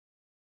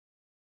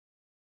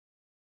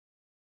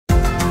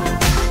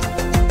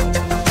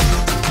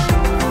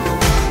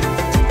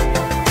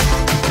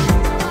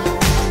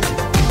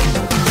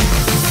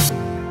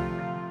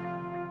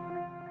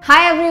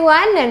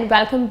everyone and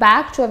welcome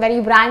back to a very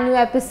brand new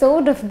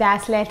episode of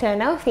Dazzler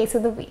Turner Face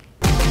of the Week.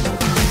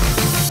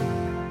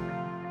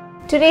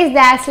 Today's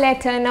Dazzler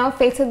Turner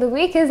Face of the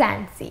Week is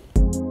Ancy.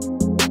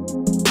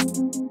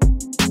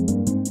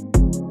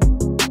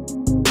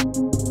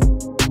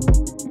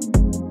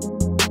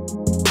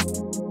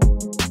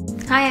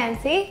 Hi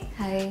Ancy.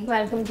 Hi.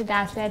 Welcome to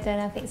Dazzler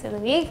Turner Face of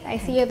the Week. I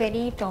see you're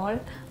very tall.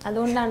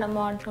 അതുകൊണ്ടാണ്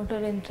മോഡലോട്ട്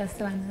ഒരു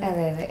interest വന്നത്.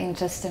 അതെ അതെ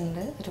interest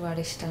ഉണ്ട് ഒരുപാട്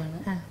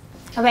ഇഷ്ടമാണ്.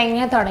 അപ്പോൾ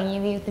എങ്ങനെയാണ്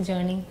തുടങ്ങിയത് ഈ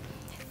journey?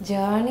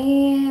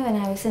 when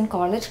I was in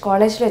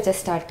കോളേജിൽ വെച്ച്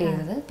സ്റ്റാർട്ട്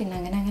ചെയ്തത്. പിന്നെ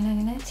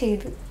അങ്ങനെ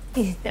ചെയ്തു.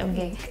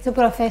 So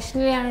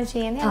professionally ആണ്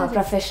ചെയ്യുന്നത്?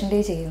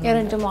 പ്രൊഫഷണലി ചെയ്യുന്നു. You're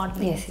into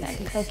modeling.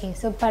 Yes. Okay.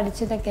 So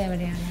പഠിച്ചതൊക്കെ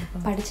എവിടെയാണ്?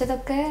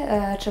 പഠിച്ചതൊക്കെ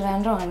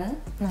ട്രിവാൻഡ്രം ആണ്.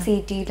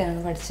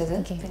 സിറ്റിയിലാണ് പഠിച്ചത്.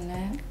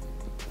 പിന്നെ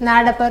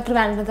നാടപ്പോൾ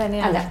ട്രിവാൻഡ്രം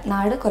തന്നെയാണ്?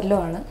 നാട്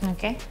കൊല്ലമാണ്.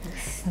 ഓക്കെ.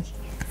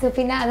 സോ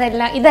പിന്നെ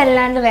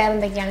ഇതല്ലാണ്ട് വേറെ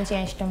എന്തൊക്കെയാണ്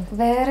ചെയ്യാൻ ഇഷ്ടം?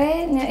 വേറെ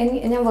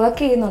ഞാൻ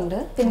വർക്ക് ചെയ്യുന്നുണ്ട്.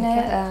 പിന്നെ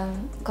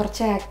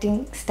കുറച്ച്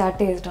ആക്ടിങ് സ്റ്റാർട്ട്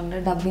ചെയ്തിട്ടുണ്ട്,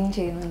 ഡബിങ്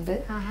ചെയ്യുന്നുണ്ട്.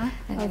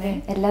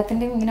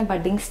 എല്ലാത്തിൻ്റെയും ഇങ്ങനെ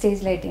ബഡിങ്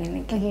സ്റ്റേജിലായിട്ട് ഇങ്ങനെ.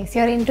 So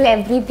you're into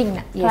everything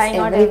now? Yes,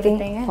 everything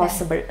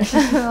possible.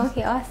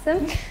 Okay,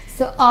 awesome.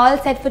 So all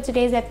set for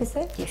today's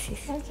episode? Yes.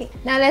 Okay.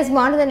 Now let's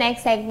move on to the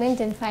next segment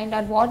and find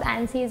out what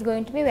Ancy is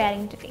going to be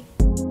wearing today.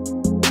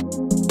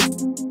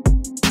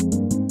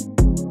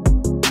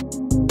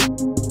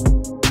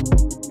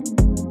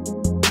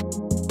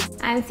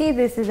 Ancy,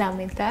 this is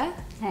Amita.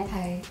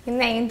 Hi.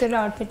 ഇന്ന് എങ്ങനത്തെ ഒരു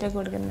outfit ഒക്കെ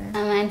കൊടുക്കുന്നത്?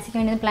 ആൻസിക്ക്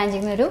വേണ്ടി plan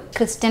ചെയ്യുന്ന ഒരു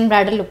Christian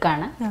bridal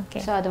ലുക്കാണ്.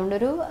 So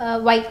അതുകൊണ്ടൊരു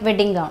വൈറ്റ്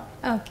വെഡിങ് ഗൗൺ.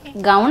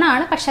 ഗൗൺ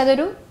ആണ്, പക്ഷെ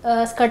അതൊരു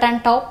സ്കർട്ട്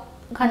ആൻഡ് ടോപ്പ്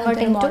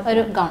കൺവേർട്ട് ചെയ്തിട്ട്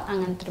ഒരു ഗൗൺ,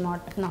 അങ്ങനത്തെ ഒരു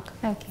മോഡൽ നോക്കാം.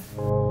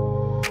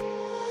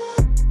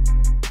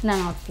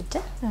 ഇതാണ്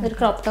ഔട്ട്ഫിറ്റ്. ഒരു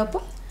ക്രോപ്പ്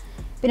ടോപ്പും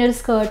പിന്നെ ഒരു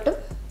സ്കേർട്ടും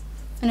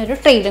പിന്നെ ഒരു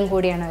ട്രെയിലും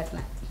കൂടിയാണ്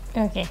വരുന്നത്.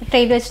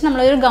 ട്രെയിൽ വെച്ച്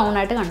നമ്മളൊരു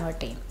ഗൗണായിട്ട്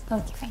കൺവേർട്ട് ചെയ്യും.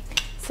 Okay, fine.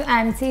 So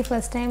Ancy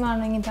first time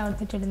ആണോ ഇങ്ങനത്തെ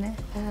ഔട്ട്ഫിറ്റ് ഇടുന്നത്?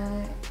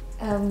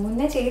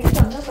 മുന്നേ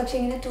ചെയ്തിട്ടുണ്ട്, പക്ഷെ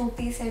ഇങ്ങനെ 2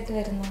 piece ആയിട്ട്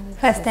വരുന്നത്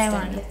ഫസ്റ്റ് ടൈം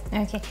ആണ്.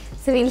 Okay.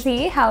 So will see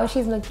how she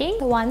is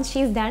looking once she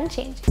is done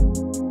change.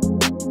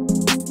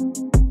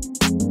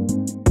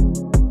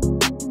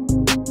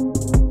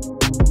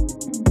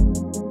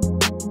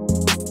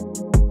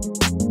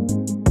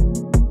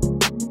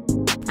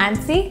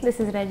 Ancy,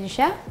 this is Rajisha.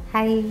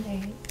 Hi.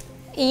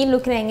 ഈ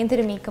ലുക്കിന് എങ്ങനത്തെ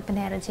ഒരു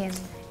മേക്കപ്പിന് ഹെയർ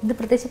ചെയ്യുന്നത്? ഇത്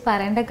പ്രത്യേകിച്ച്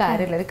പറയേണ്ട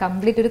കാര്യമില്ല, ഒരു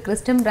കംപ്ലീറ്റ് ഒരു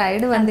ക്രിസ്ത്യൻ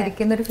ബ്രൈഡ്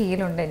വന്നിരിക്കുന്ന ഒരു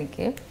ഫീലുണ്ട്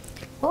എനിക്ക്.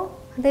 അപ്പോൾ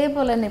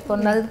അതേപോലെ തന്നെ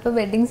ഇപ്പോൾ അതിപ്പോൾ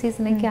വെഡ്ഡിങ്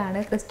സീസണൊക്കെയാണ്,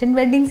 ക്രിസ്ത്യൻ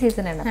വെഡ്ഡിങ്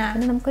സീസണാണ്.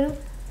 പിന്നെ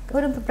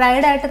നമുക്കൊരു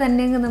ബ്രൈഡായിട്ട്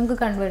തന്നെ നമുക്ക്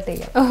കൺവേർട്ട്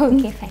ചെയ്യാം.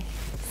 Okay, fine.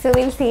 So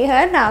will see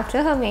Har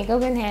after Har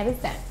makeup and hair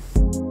is done.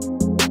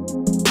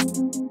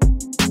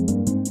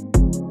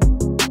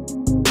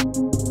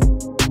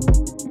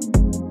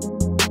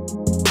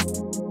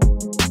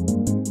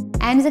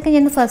 ആൻസൊക്കെ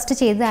ഞാൻ ഫസ്റ്റ്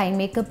ചെയ്തത് ഐ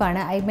മേക്കപ്പ് ആണ്.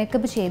 ഐ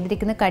മേക്കപ്പ്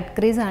ചെയ്തിരിക്കുന്നത് കട്ട്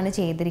ക്രീസ് ആണ്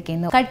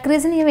ചെയ്തിരിക്കുന്നത്. കട്ട്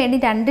ക്രീസിന് വേണ്ടി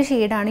 2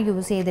 ഷെയ്ഡാണ്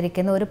യൂസ്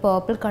ചെയ്തിരിക്കുന്നത്. ഒരു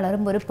പേർപ്പിൾ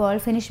കളറും ഒരു പേൾ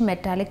ഫിനിഷ്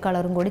മെറ്റാലിക്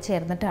കളറും കൂടി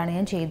ചേർന്നിട്ടാണ്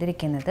ഞാൻ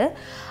ചെയ്തിരിക്കുന്നത്.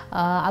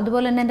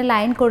 അതുപോലെ തന്നെ എൻ്റെ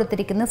ലൈൻ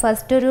കൊടുത്തിരിക്കുന്നത്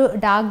ഫസ്റ്റ് ഒരു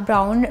ഡാർക്ക്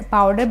ബ്രൗൺ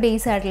പൗഡർ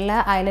ബേസ് ആയിട്ടുള്ള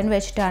ഐലൈൻ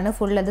വെച്ചിട്ടാണ്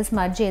ഫുൾ അത്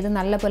സ്മഡ്ജ് ചെയ്ത്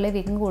നല്ലപോലെ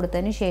വിങ്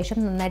കൊടുത്തതിന് ശേഷം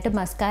നന്നായിട്ട്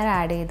മസ്കാര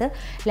ആഡ് ചെയ്ത്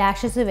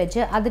ലാഷസ്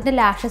വെച്ച് അതിൻ്റെ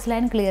ലാഷസ്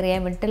ലൈൻ ക്ലിയർ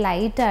ചെയ്യാൻ വേണ്ടിയിട്ട്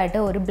ലൈറ്റായിട്ട്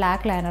ഒരു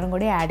ബ്ലാക്ക് ലൈനറും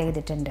കൂടി ആഡ്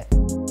ചെയ്തിട്ടുണ്ട്.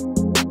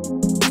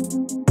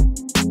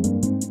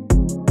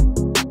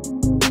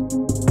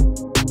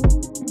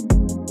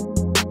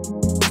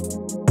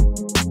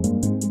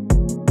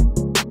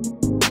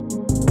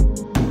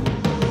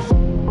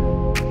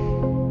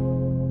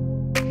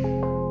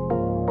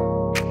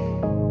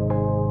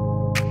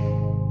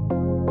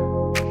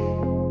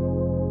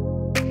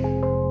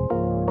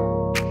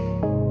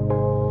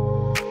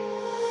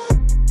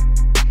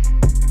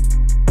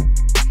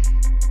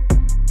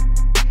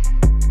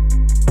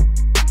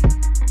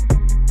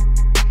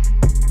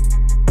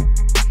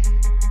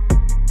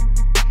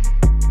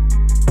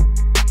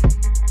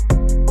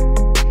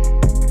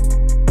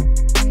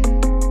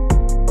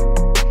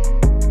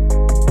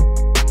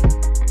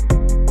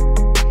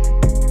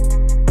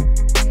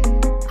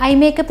 ഐ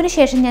മേക്കപ്പിന്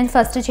ശേഷം ഞാൻ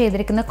ഫസ്റ്റ്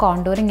ചെയ്തിരിക്കുന്ന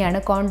കോണ്ടൂറിംഗ് ആണ്.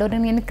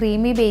 കോണ്ടൂറിംഗ് ഞാൻ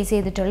ക്രീമി ബേസ്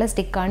ചെയ്തിട്ടുള്ള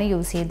സ്റ്റിക്കാണ്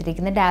യൂസ്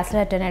ചെയ്തിരിക്കുന്നത്.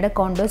 ഡാസ്ലർ അറ്റനയുടെ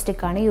കോണ്ടൂർ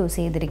സ്റ്റിക്കാണ് യൂസ്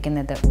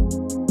ചെയ്തിരിക്കുന്നത്.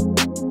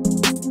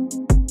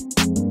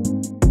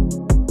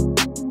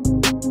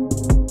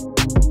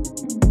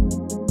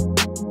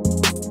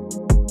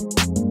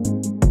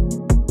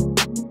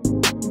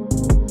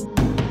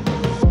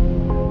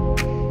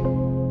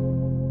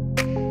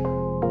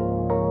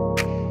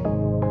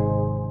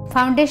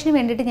 ഫൗണ്ടേഷന്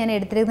വേണ്ടിയിട്ട് ഞാൻ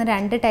എടുത്തിരിക്കുന്ന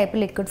 2 ടൈപ്പ്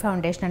ലിക്വിഡ്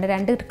ഫൗണ്ടേഷനാണ്.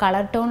 2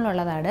 കളർ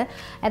ടോണിലുള്ളതാണ്.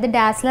 അത്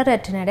dazzler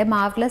റെറ്റിനയുടെ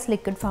marvellous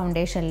liquid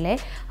ഫൗണ്ടേഷനിലെ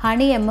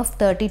honey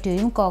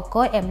MF32യും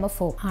coco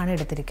MF4 ആണ്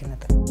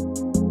എടുത്തിരിക്കുന്നത്.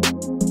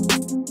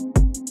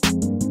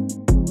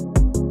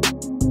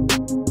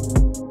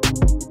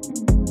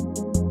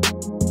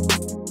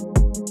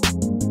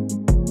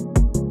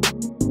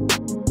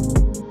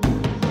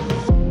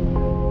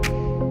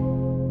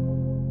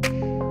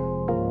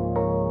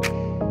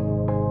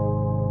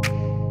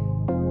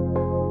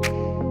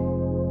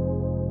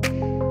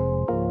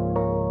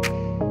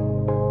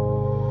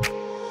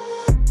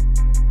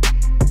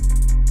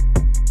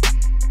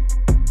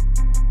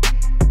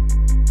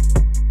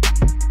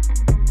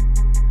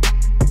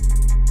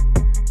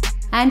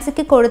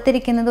 ആൻസിക്ക്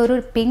കൊടുത്തിരിക്കുന്നത് ഒരു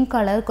പിങ്ക്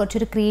കളർ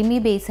കുറച്ചൊരു ക്രീമി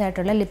ബേസ്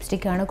ആയിട്ടുള്ള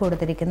ലിപ്സ്റ്റിക്കാണ്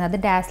കൊടുത്തിരിക്കുന്നത്. അത്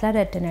ഡാസ്ലർ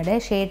റെറ്റിനയുടെ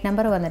ഷെയ്ഡ്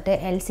നമ്പർ വന്നിട്ട്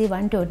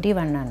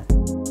LC121 ആണ്.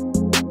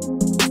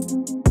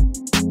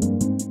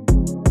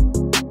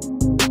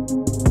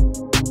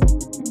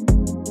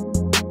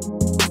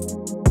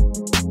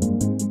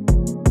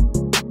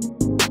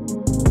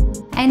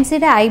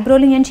 ആൻസിയുടെ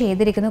ഐബ്രോയിൽ ഞാൻ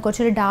ചെയ്തിരിക്കുന്നത്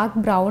കുറച്ചൊരു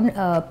ഡാർക്ക് ബ്രൗൺ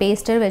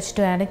പേസ്റ്റർ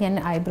വെച്ചിട്ടാണ് ഞാൻ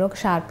ഐബ്രോ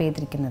ഷാർപ്പ്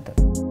ചെയ്തിരിക്കുന്നത്.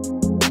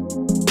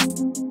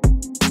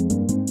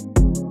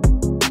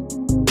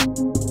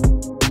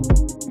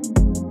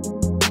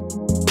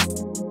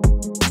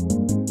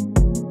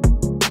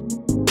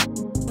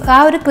 ആ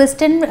ഒരു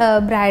ക്രിസ്ത്യൻ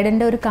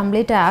ബ്രൈഡിൻ്റെ ഒരു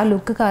കംപ്ലീറ്റ് ആ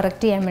ലുക്ക്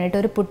കറക്റ്റ് ചെയ്യാൻ വേണ്ടിയിട്ട്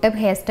ഒരു പുട്ടപ്പ്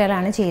ഹെയർ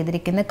സ്റ്റൈലാണ്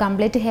ചെയ്തിരിക്കുന്നത്.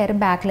 കംപ്ലീറ്റ് ഹെയർ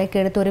ബാക്കിലേക്ക്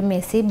എടുത്ത് ഒരു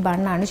മെസ്സി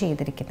ബണ്ണാണ്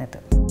ചെയ്തിരിക്കുന്നത്.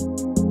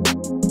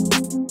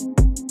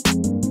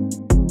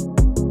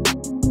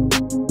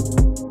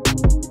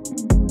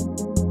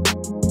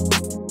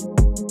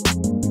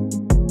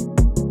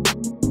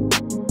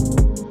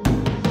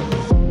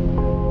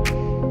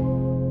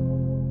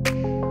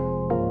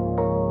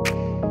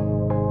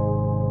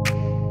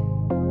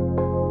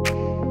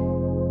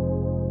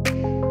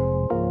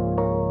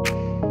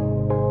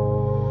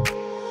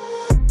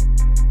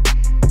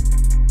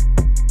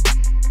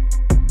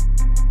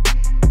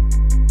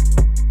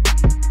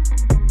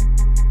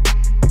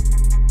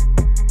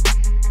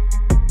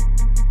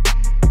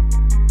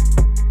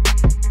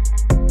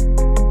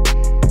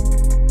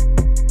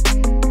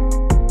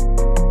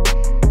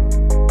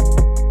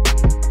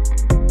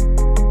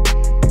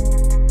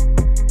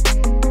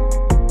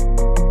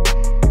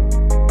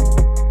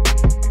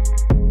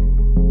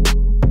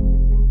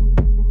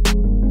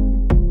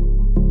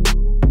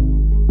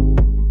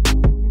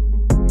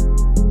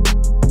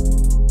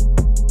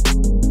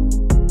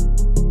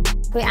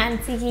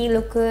 ആൻസിക്ക് ഈ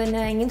ലുക്ക്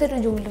എങ്ങനത്തെ ഒരു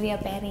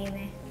ജ്വല്ലറിയാണ് പെയർ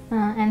ചെയ്യുന്നത്?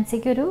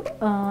 ആൻസിക്ക് ഒരു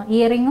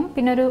ഇയറിങ്ങും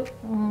പിന്നെ ഒരു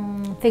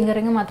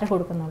ഫിംഗറിങ്ങും മാത്രമേ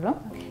കൊടുക്കുന്നുള്ളൂ.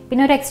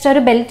 പിന്നെ ഒരു എക്സ്ട്രാ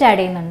ഒരു ബെൽറ്റ് ആഡ്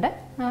ചെയ്യുന്നുണ്ട്,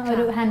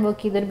 ഒരു ഹാൻഡ്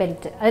വർക്ക് ചെയ്തൊരു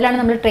ബെൽറ്റ്. അതിലാണ്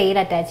നമ്മൾ ട്രെയിൽ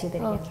അറ്റാച്ച്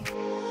ചെയ്തിരിക്കുന്നത്.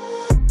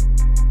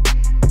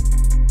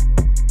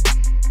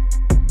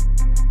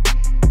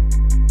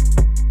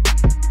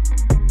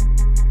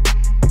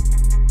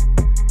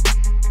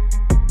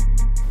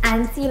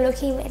 Ancy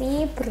looking very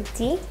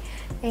pretty.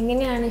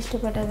 എങ്ങനെയാണ്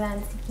ഇഷ്ടപ്പെട്ടത്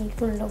ആൻസിക്ക്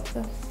ഫുൾ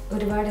ലുക്ക്?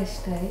 ഒരുപാട്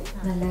ഇഷ്ടമായി,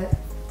 നല്ല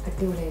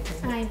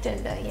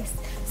അടിപൊളിയായിട്ടുണ്ട്. Yes.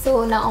 So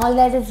now all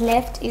that is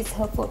left is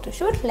her photo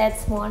shoot.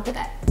 Let's move on to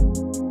that.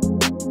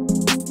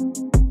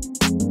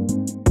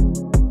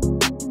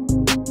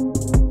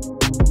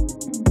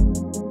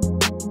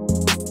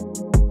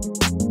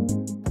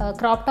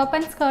 Crop top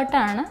and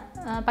സ്കേർട്ടാണ്,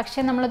 പക്ഷേ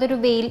നമ്മളതൊരു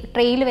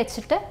ട്രെയിൽ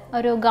വെച്ചിട്ട്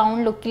ഒരു ഗൗൺ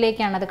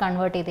ലുക്കിലേക്കാണ് അത്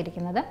കൺവേർട്ട്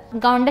ചെയ്തിരിക്കുന്നത്.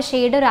 ഗൗണിൻ്റെ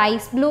ഷെയ്ഡ് ഒരു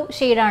ഐസ് ബ്ലൂ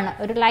ഷെയ്ഡാണ്,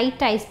 ഒരു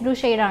ലൈറ്റ് ഐസ് ബ്ലൂ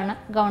ഷെയ്ഡാണ്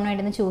ഗൗൺ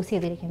വേണ്ടി ചൂസ്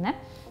ചെയ്തിരിക്കുന്നത്.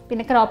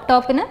 പിന്നെ ക്രോപ്പ്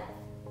ടോപ്പിന്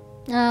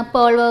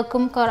പേൾ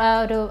വർക്കും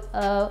ഒരു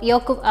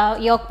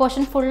yoke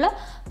portion full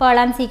pearl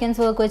and sequence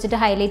work വെച്ചിട്ട്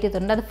ഹൈലൈറ്റ്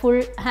ചെയ്തിട്ടുണ്ട്. അത് ഫുൾ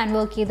ഹാൻഡ്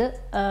വർക്ക് ചെയ്ത്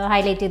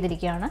ഹൈലൈറ്റ്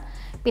ചെയ്തിരിക്കുകയാണ്.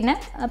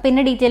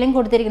 പിന്നെ ഡീറ്റെയിലിംഗ്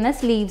കൊടുത്തിരിക്കുന്നത്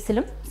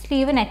സ്ലീവ്സിലും,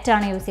 സ്ലീവ്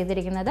നെറ്റാണ് യൂസ്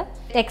ചെയ്തിരിക്കുന്നത്.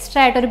 എക്സ്ട്രാ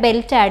ആയിട്ടൊരു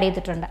ബെൽറ്റ് ആഡ്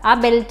ചെയ്തിട്ടുണ്ട്. ആ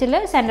ബെൽറ്റിൽ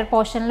സെൻറ്റർ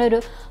പോർഷനിൽ ഒരു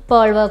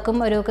പേൾ വർക്കും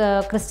ഒരു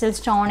ക്രിസ്റ്റൽ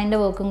സ്റ്റോണിൻ്റെ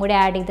വർക്കും കൂടി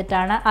ആഡ്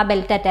ചെയ്തിട്ടാണ് ആ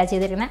ബെൽറ്റ് അറ്റാച്ച്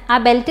ചെയ്തിരിക്കുന്നത്. ആ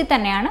ബെൽറ്റിൽ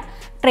തന്നെയാണ്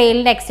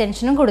ട്രെയിലിൻ്റെ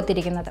എക്സ്റ്റൻഷനും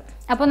കൊടുത്തിരിക്കുന്നത്.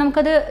 അപ്പോൾ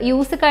നമുക്കത്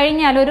യൂസ്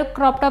കഴിഞ്ഞാൽ ഒരു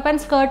ക്രോപ്പ് ടോപ്പ്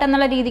ആൻഡ് സ്കേർട്ട്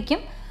എന്നുള്ള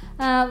രീതിക്കും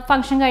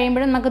ഫംഗ്ഷൻ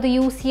കഴിയുമ്പോഴും നമുക്കത്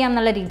യൂസ് ചെയ്യാം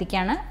എന്നുള്ള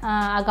രീതിക്കാണ്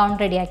ആ ഗൗൺ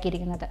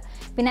റെഡിയാക്കിയിരിക്കുന്നത്.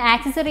 പിന്നെ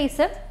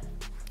ആക്സസറീസ്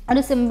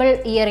ഒരു സിമ്പിൾ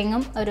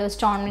ഇയറിങ്ങും ഒരു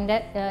സ്റ്റോണിൻ്റെ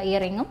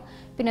ഇയറിങ്ങും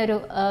പിന്നെ ഒരു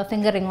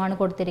ഫിംഗർ റിങ്ങുമാണ്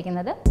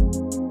കൊടുത്തിരിക്കുന്നത്.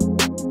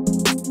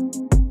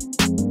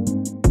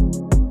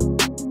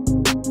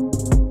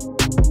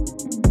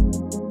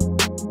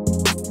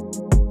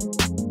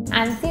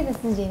 Ancy,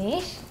 this is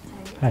Jinesh.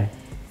 Hi.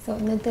 So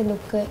ഇന്നത്തെ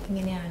ലുക്ക്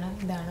എങ്ങനെയാണ്?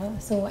 ഇതാണ്.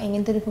 സോ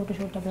എങ്ങനത്തെ ഒരു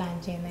ഫോട്ടോഷൂട്ട് പ്ലാൻ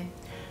ചെയ്യുന്നത്?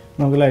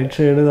 നമുക്ക് ലൈറ്റ്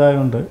ഷെയ്ഡ്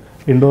ഇതായതുകൊണ്ട്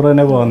ഇൻഡോർ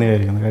തന്നെ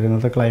പോകുന്നതായിരിക്കുന്നത്. കാര്യം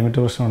ഇന്നത്തെ ക്ലൈമറ്റ്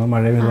പ്രശ്നമാണ്,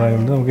 മഴയും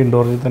ഇതായതുകൊണ്ട് നമുക്ക്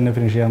ഇൻഡോറിൽ തന്നെ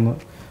ഫിനിഷ് ചെയ്യാമെന്ന്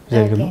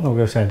വിചാരിക്കുന്നു.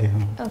 നമുക്ക് സ്റ്റാർട്ട്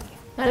ചെയ്യാം. Okay.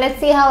 Now let's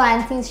see how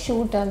Ancy's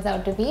shoot turns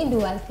out to be. Do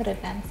well for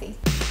it, Ancy.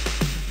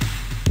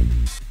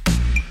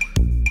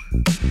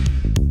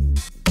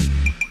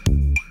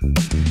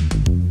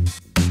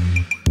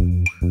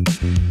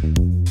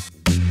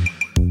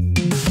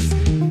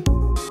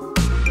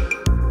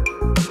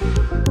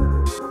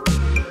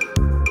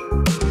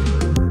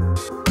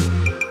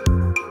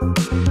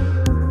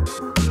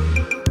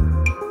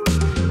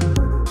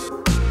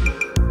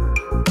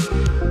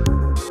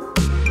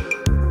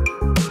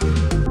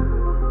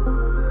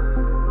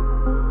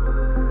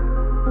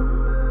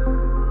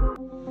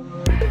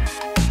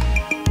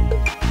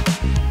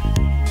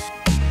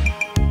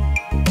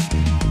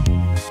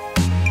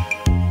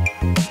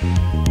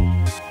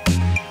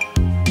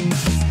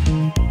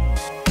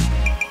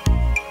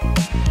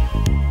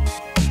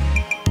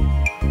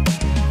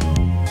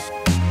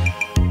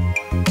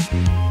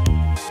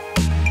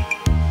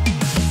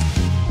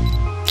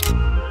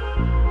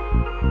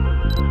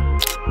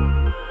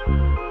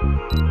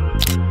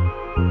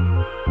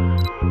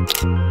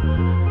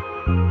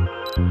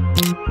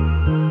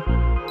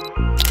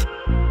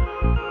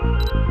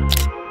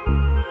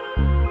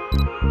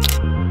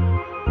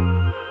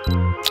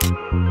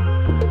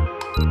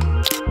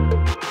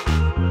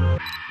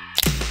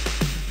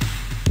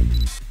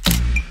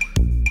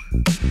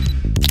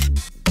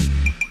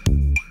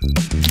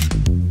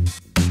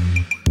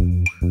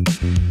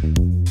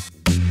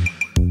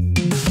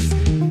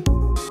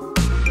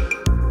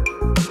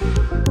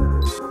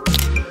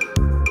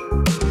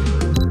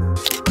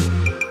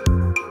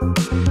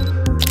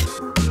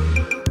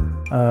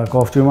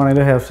 Costume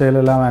ആണെങ്കിലും ഹെയർ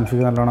സ്റ്റൈലെല്ലാം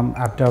ആൻസിക്ക് നല്ലോണം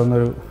ആപ്റ്റ്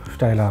ആവുന്നൊരു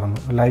സ്റ്റൈലായിരുന്നു.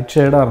 ലൈറ്റ്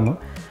ഷെയ്ഡായിരുന്നു.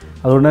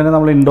 അതുകൊണ്ട് തന്നെ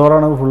നമ്മൾ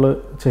ഇൻഡോറാണ് ഫുള്ള്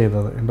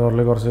ചെയ്തത്. ഇൻഡോറിൽ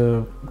കുറച്ച്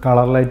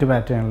കളർ ലൈറ്റ്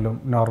പാറ്റേണിലും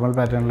നോർമൽ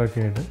പാറ്റേണിലൊക്കെ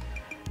ആയിട്ട്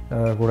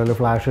കൂടുതൽ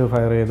ഫ്ലാഷ്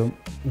ഫയർ ചെയ്തും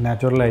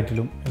നാച്ചുറൽ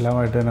ലൈറ്റിലും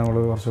എല്ലാമായിട്ട് തന്നെ നമ്മൾ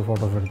കുറച്ച്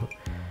ഫോട്ടോസ് എടുത്തു.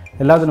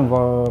 എല്ലാത്തിനും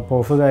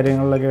പോസ്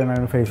കാര്യങ്ങളിലൊക്കെ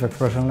ആണെങ്കിലും ഫേസ്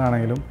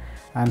എക്സ്പ്രഷനിലാണെങ്കിലും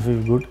ആൻസി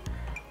ഗുഡ്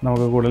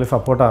നമുക്ക് കൂടുതൽ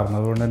സപ്പോർട്ടായിരുന്നു.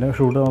 അതുകൊണ്ട് തന്നെ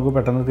ഷൂട്ട് നമുക്ക്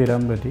പെട്ടെന്ന്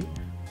തീരാൻ പറ്റി.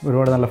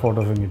 ഒരുപാട് നല്ല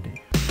ഫോട്ടോസും കിട്ടി.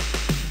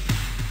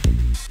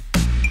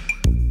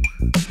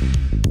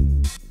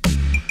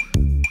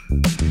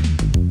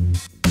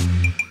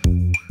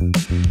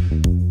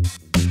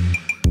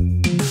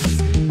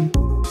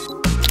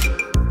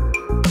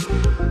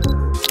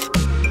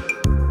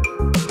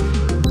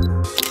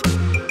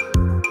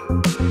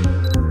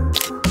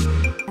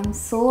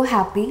 So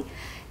happy.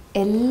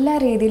 എല്ലാ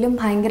രീതിയിലും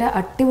ഭയങ്കര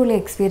അടിപൊളി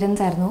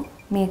എക്സ്പീരിയൻസ് ആയിരുന്നു.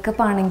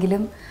 മേക്കപ്പ്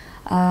ആണെങ്കിലും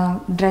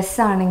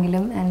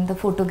ഡ്രസ്സാണെങ്കിലും and the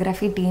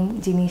photography team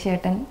Jini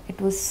ചേട്ടൻ,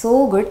 ഇറ്റ് വാസ് സോ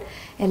ഗുഡ്.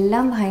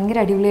 എല്ലാം ഭയങ്കര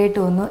അടിപൊളിയായിട്ട്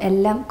തോന്നുന്നു.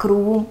 എല്ലാം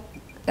ക്രൂവും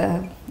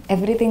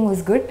everything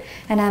was good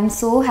and I M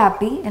so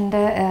happy.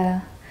 എൻ്റെ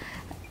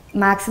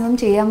മാക്സിമം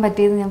ചെയ്യാൻ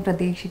പറ്റിയത് ഞാൻ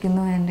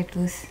പ്രതീക്ഷിക്കുന്നു and it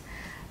was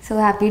so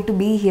happy to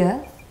B here.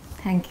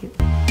 Thank you.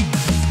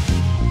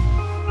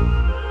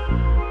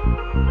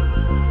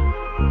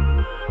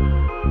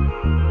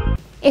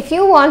 If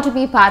you want to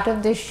be part of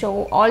this show,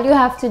 all you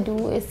have to do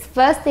is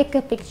first take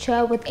a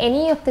picture with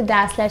any of the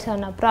Dazzler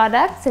Turner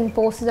products and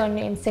post it on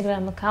your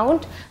Instagram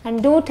account, and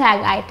do tag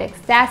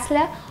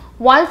itex-dazzler.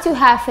 Once you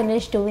have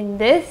finished doing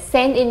this,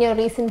 send in your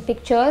recent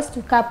pictures to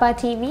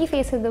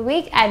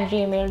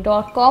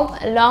kappatvfaceoftheweek@gmail.com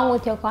along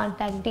with your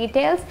contact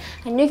details,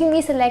 and you can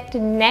be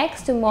selected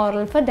next to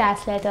model for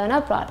Dazzler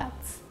Turner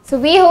products. So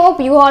we hope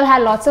you all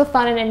had lots of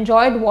fun and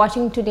enjoyed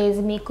watching today's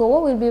makeover.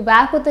 We'll be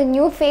back with a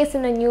new face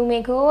and a new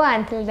makeover.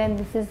 Until then,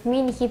 this is me,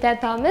 Nikita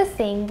Thomas,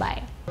 saying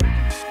bye.